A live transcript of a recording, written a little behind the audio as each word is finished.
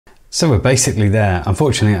So we're basically there.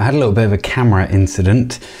 Unfortunately, I had a little bit of a camera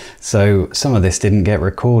incident, so some of this didn't get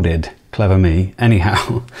recorded. Clever me.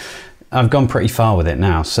 Anyhow, I've gone pretty far with it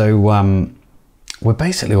now, so we're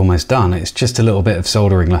basically almost done. It's just a little bit of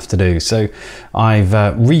soldering left to do. So I've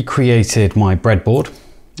recreated my breadboard,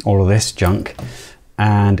 all of this junk,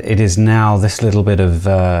 and it is now this little bit of,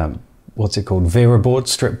 what's it called, Vera board,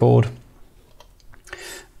 strip board.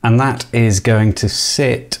 And that is going to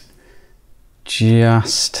sit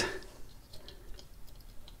just,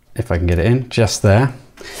 if I can get it in, just there.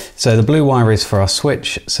 So the blue wire is for our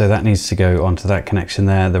switch, so that needs to go onto that connection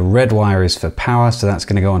there. The red wire is for power, so that's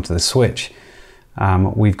going to go onto the switch.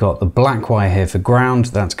 We've got the black wire here for ground,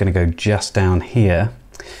 that's going to go just down here.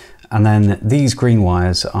 And then these green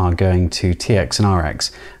wires are going to TX and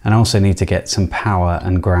RX, and I also need to get some power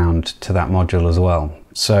and ground to that module as well.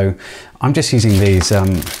 So I'm just using these, do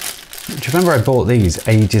you remember I bought these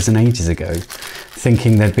ages and ages ago,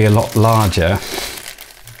 thinking they'd be a lot larger?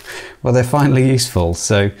 Well, they're finally useful.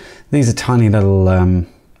 So these are tiny little,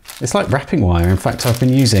 it's like wrapping wire. In fact, I've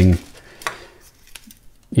been using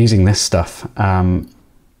this stuff,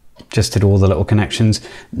 just did all the little connections.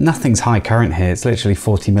 Nothing's high current here. It's literally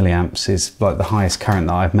 40 milliamps is like the highest current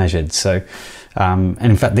that I've measured. So, and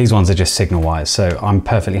in fact, these ones are just signal wires. So I'm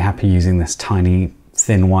perfectly happy using this tiny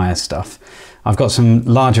thin wire stuff. I've got some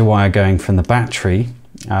larger wire going from the battery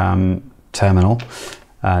terminal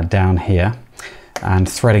down here and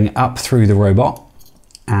threading up through the robot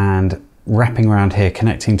and wrapping around here,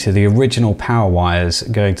 connecting to the original power wires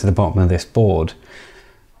going to the bottom of this board.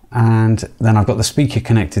 And then I've got the speaker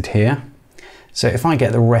connected here. So if I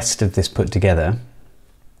get the rest of this put together,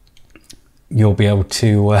 you'll be able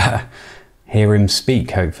to hear him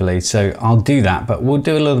speak, hopefully. So I'll do that, but we'll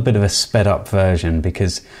do a little bit of a sped up version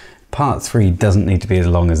because part 3 doesn't need to be as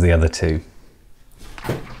long as the other two.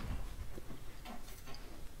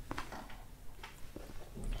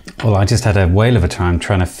 Well, I just had a whale of a time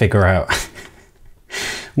trying to figure out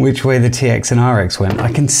which way the TX and RX went.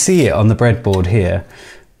 I can see it on the breadboard here,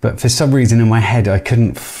 but for some reason in my head I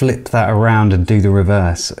couldn't flip that around and do the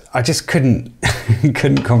reverse. I just couldn't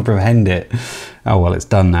couldn't comprehend it. Oh well, it's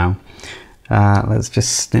done now. Let's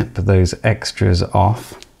just snip those extras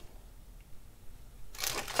off.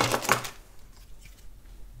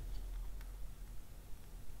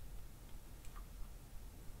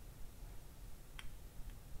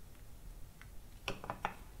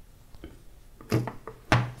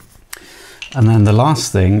 And then the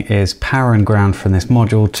last thing is power and ground from this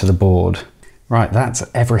module to the board. Right, that's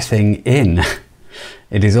everything in.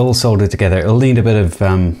 It is all soldered together. It'll need a bit of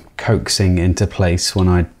coaxing into place when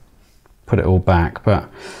I put it all back, but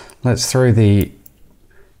let's throw the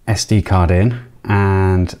SD card in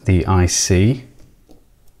and the IC.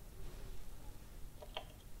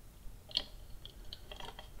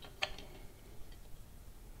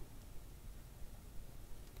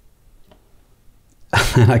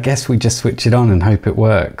 And I guess we just switch it on and hope it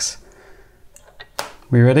works.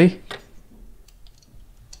 We ready?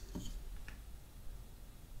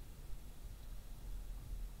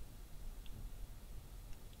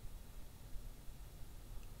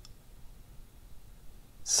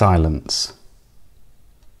 Silence.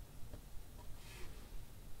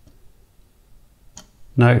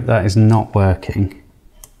 No, that is not working.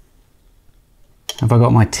 Have I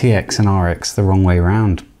got my TX and RX the wrong way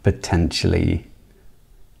around, potentially?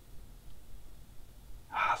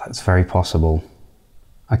 That's very possible.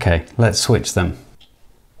 Okay, let's switch them.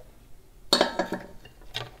 Hello,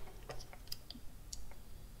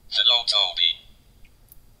 Toby.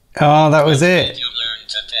 Oh, that was it. What did you learn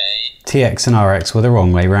today? TX and RX were the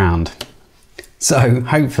wrong way round. So,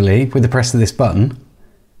 hopefully, with the press of this button...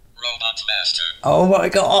 Robot Master. Oh my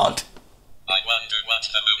god! I wonder what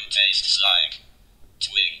the moon tastes like.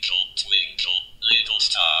 Twinkle, twinkle, little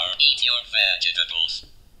star, eat your vegetables.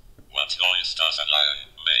 What noise does a lion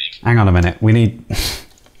make? Hang on a minute, we need...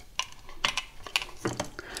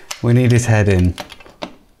 we need his head in.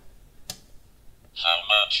 How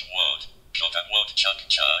much wood could a woodchuck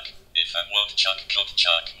chuck if a woodchuck could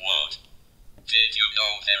chuck wood? Did you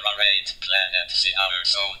know there are 8 planets in our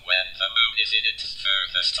zone when the moon is in its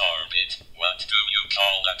furthest orbit? What do you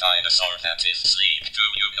call a dinosaur that is asleep? Do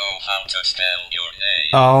you know how to spell your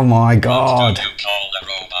name? Oh my god! What do you call a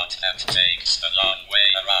robot that takes the long way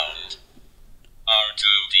around?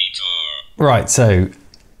 R2-D2. Right, so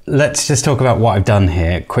let's just talk about what I've done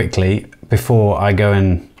here quickly before I go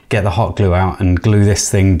and get the hot glue out and glue this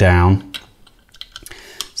thing down.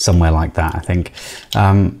 Somewhere like that, I think.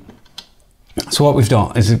 So what we've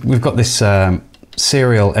got is we've got this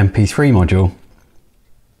serial MP3 module.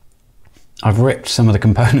 I've ripped some of the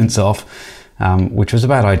components off which was a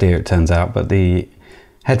bad idea, it turns out, but the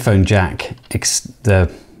headphone jack,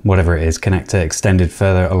 the whatever it is, connector extended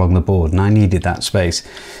further along the board, and I needed that space.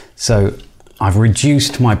 So I've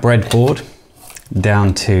reduced my breadboard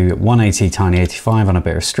down to 180 tiny 85 on a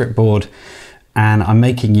bit of strip board, and I'm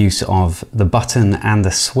making use of the button and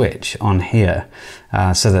the switch on here,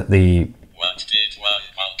 so that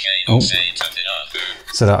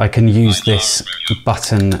so that I can use this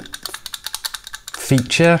button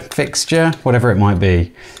fixture, whatever it might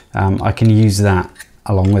be. I can use that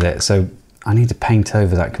along with it. So I need to paint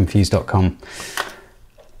over that confused.com.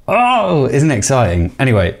 Oh, isn't it exciting?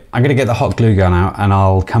 Anyway, I'm gonna get the hot glue gun out and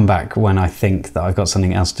I'll come back when I think that I've got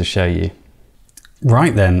something else to show you.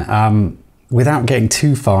 Right then, without getting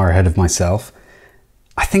too far ahead of myself,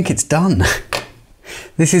 I think it's done.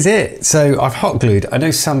 This is it. So I've hot glued. I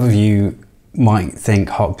know some of you might think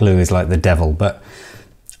hot glue is like the devil, but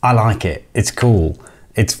I like it. It's cool.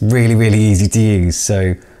 It's really, really easy to use.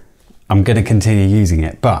 So I'm going to continue using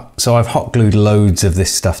it. So I've hot glued loads of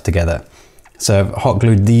this stuff together. So I've hot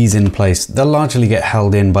glued these in place. They'll largely get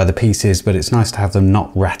held in by the pieces, but it's nice to have them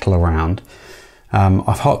not rattle around.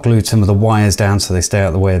 I've hot glued some of the wires down so they stay out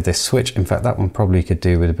of the way of this switch. In fact, that one probably could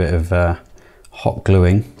do with a bit of hot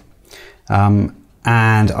gluing.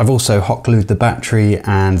 And I've also hot glued the battery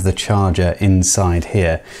and the charger inside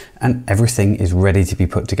here, and everything is ready to be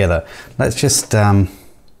put together. Let's just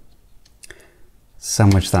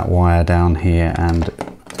sandwich that wire down here and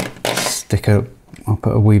I'll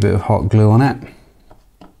put a wee bit of hot glue on it.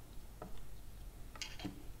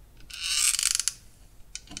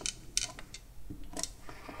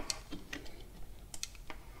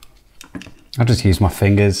 I'll just use my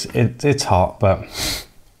fingers. It's hot, but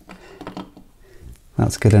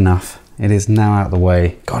that's good enough. It is now out of the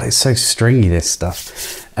way. God, it's so stringy, this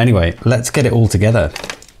stuff. Anyway, let's get it all together.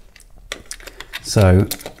 So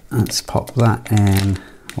let's pop that in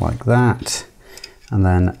like that. And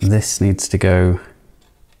then this needs to go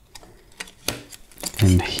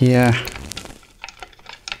in here.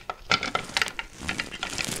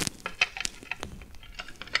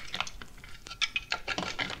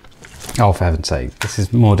 Oh, for heaven's sake, this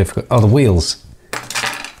is more difficult. Oh, the wheels.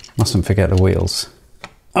 Mustn't forget the wheels.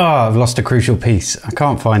 Oh, I've lost a crucial piece. I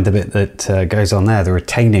can't find the bit that goes on there, the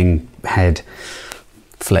retaining head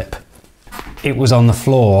flip. It was on the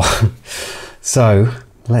floor. So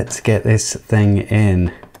let's get this thing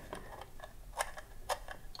in.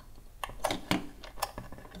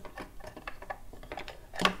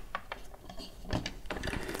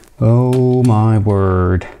 Oh my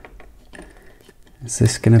word. Is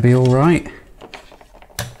this going to be all right?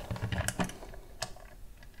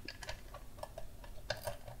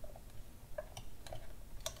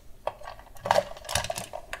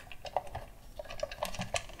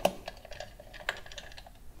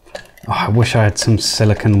 Oh, I wish I had some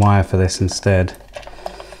silicone wire for this instead.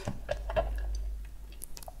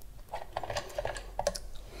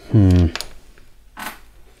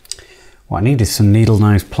 What I need is some needle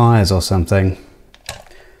nose pliers or something,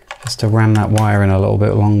 just to ram that wire in a little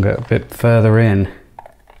bit longer, a bit further in.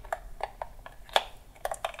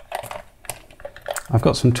 I've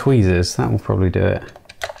got some tweezers, that will probably do it.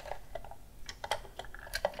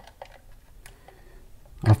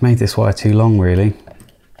 I've made this wire too long, really.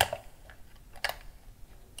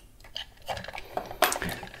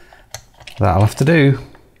 That'll have to do.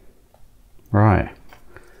 Right,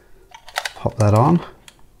 pop that on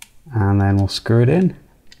and then we'll screw it in.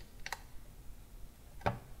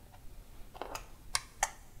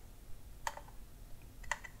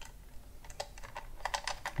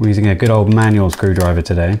 We're using a good old manual screwdriver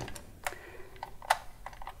today.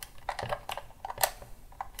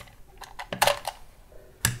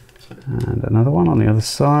 And another one on the other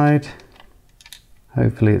side.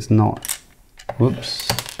 Hopefully it's not, whoops.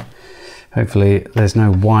 Hopefully there's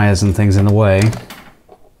no wires and things in the way.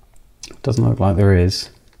 Doesn't look like there is.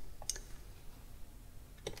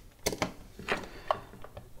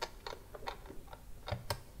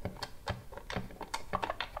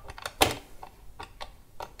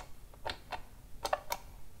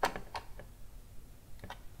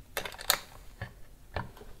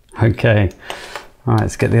 Okay, all right,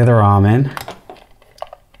 let's get the other arm in.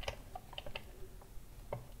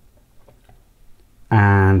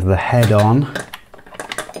 And the head on.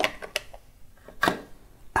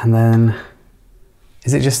 And then,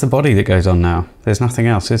 is it just the body that goes on now? There's nothing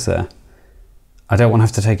else, is there? I don't want to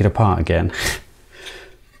have to take it apart again.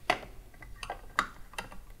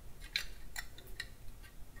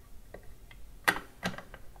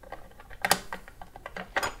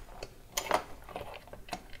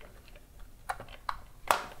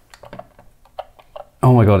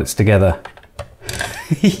 Oh my God, it's together.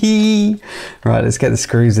 Right, let's get the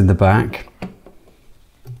screws in the back.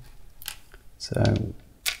 So,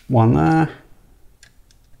 one there.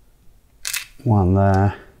 One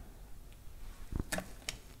there.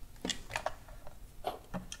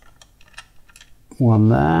 One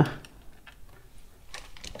there.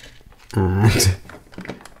 And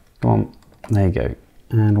come on, there you go.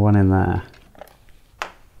 And one in there.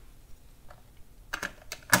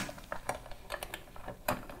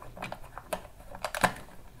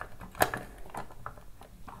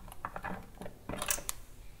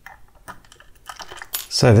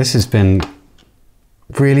 So this has been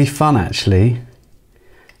really fun, actually.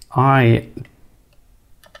 I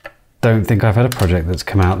don't think I've had a project that's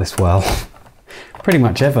come out this well, pretty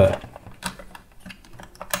much ever.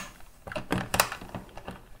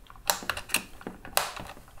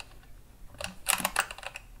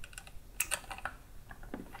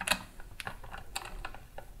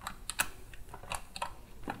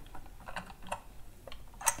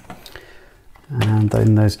 And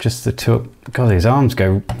then there's just the two. God, his arms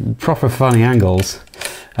go proper funny angles.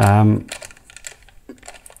 Yeah,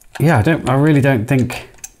 I really don't think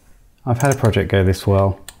I've had a project go this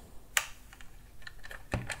well.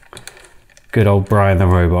 Good old Brian the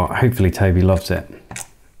robot. Hopefully Toby loves it.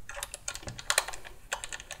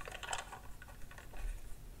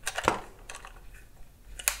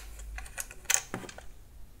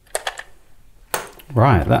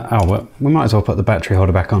 Right, well, we might as well put the battery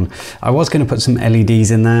holder back on. I was going to put some LEDs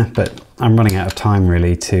in there, but I'm running out of time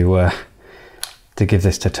really to give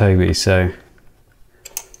this to Toby. So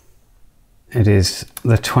it is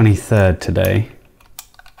the 23rd today.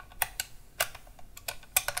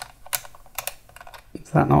 Is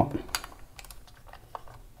that not?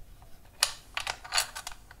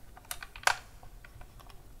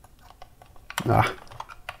 Ah.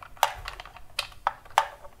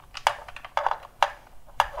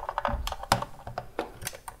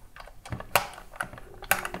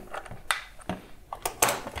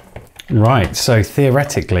 Right, so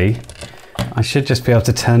theoretically, I should just be able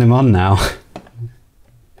to turn him on now.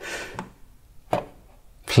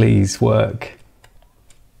 Please work.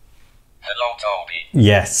 Hello, Toby.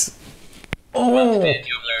 Yes. What did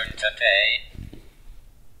you learn today?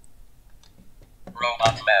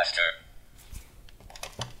 Robot Master.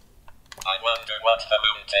 I wonder what the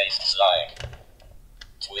moon tastes like.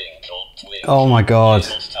 Twinkle, twinkle. Oh my God.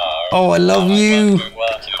 Little star. Oh, I love you. I wonder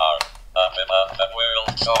what you are. Up above the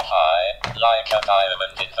world so high, like a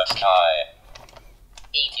diamond in the sky.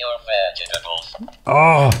 Eat your vegetables.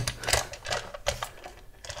 Oh.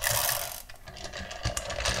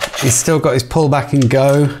 He's still got his pull back and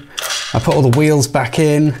go. I put all the wheels back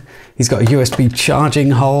in. He's got a USB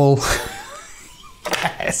charging hole.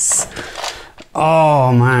 Yes.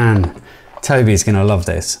 Oh man. Toby's gonna love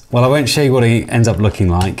this. Well, I won't show you what he ends up looking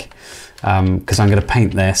like because I'm gonna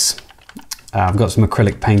paint this. I've got some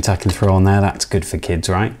acrylic paint I can throw on there. That's good for kids,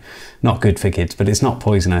 right? Not good for kids, but it's not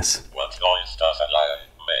poisonous. What noise does a lion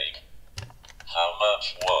make? How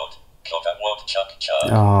much wood? Chop and wood, chuck,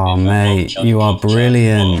 chuck. Oh, mate, you are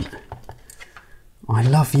brilliant. I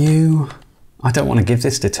love you. I don't want to give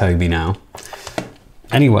this to Toby now.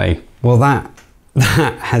 Anyway, well, that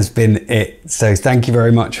has been it. So thank you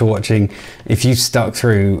very much for watching. If you stuck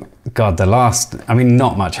through, God, I mean,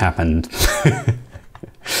 not much happened.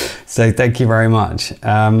 So thank you very much.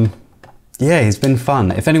 Yeah, it's been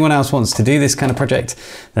fun. If anyone else wants to do this kind of project,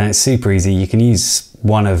 then it's super easy. You can use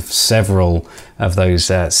one of several of those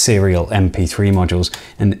serial MP3 modules.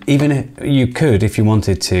 And even if you could, if you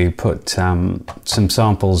wanted to, put some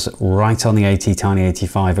samples right on the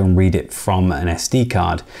ATtiny85 and read it from an SD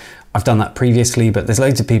card. I've done that previously, but there's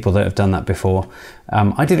loads of people that have done that before.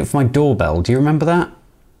 I did it for my doorbell. Do you remember that?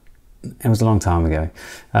 It was a long time ago.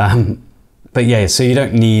 But yeah, so you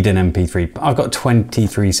don't need an MP3. I've got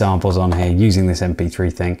 23 samples on here using this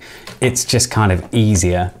MP3 thing. It's just kind of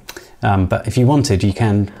easier. But if you wanted, you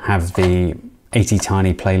can have the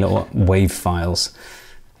ATtiny play little wave files.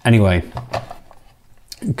 Anyway,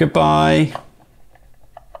 goodbye.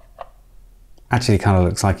 Actually, it kind of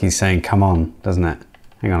looks like he's saying, come on, doesn't it?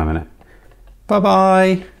 Hang on a minute.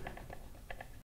 Bye-bye.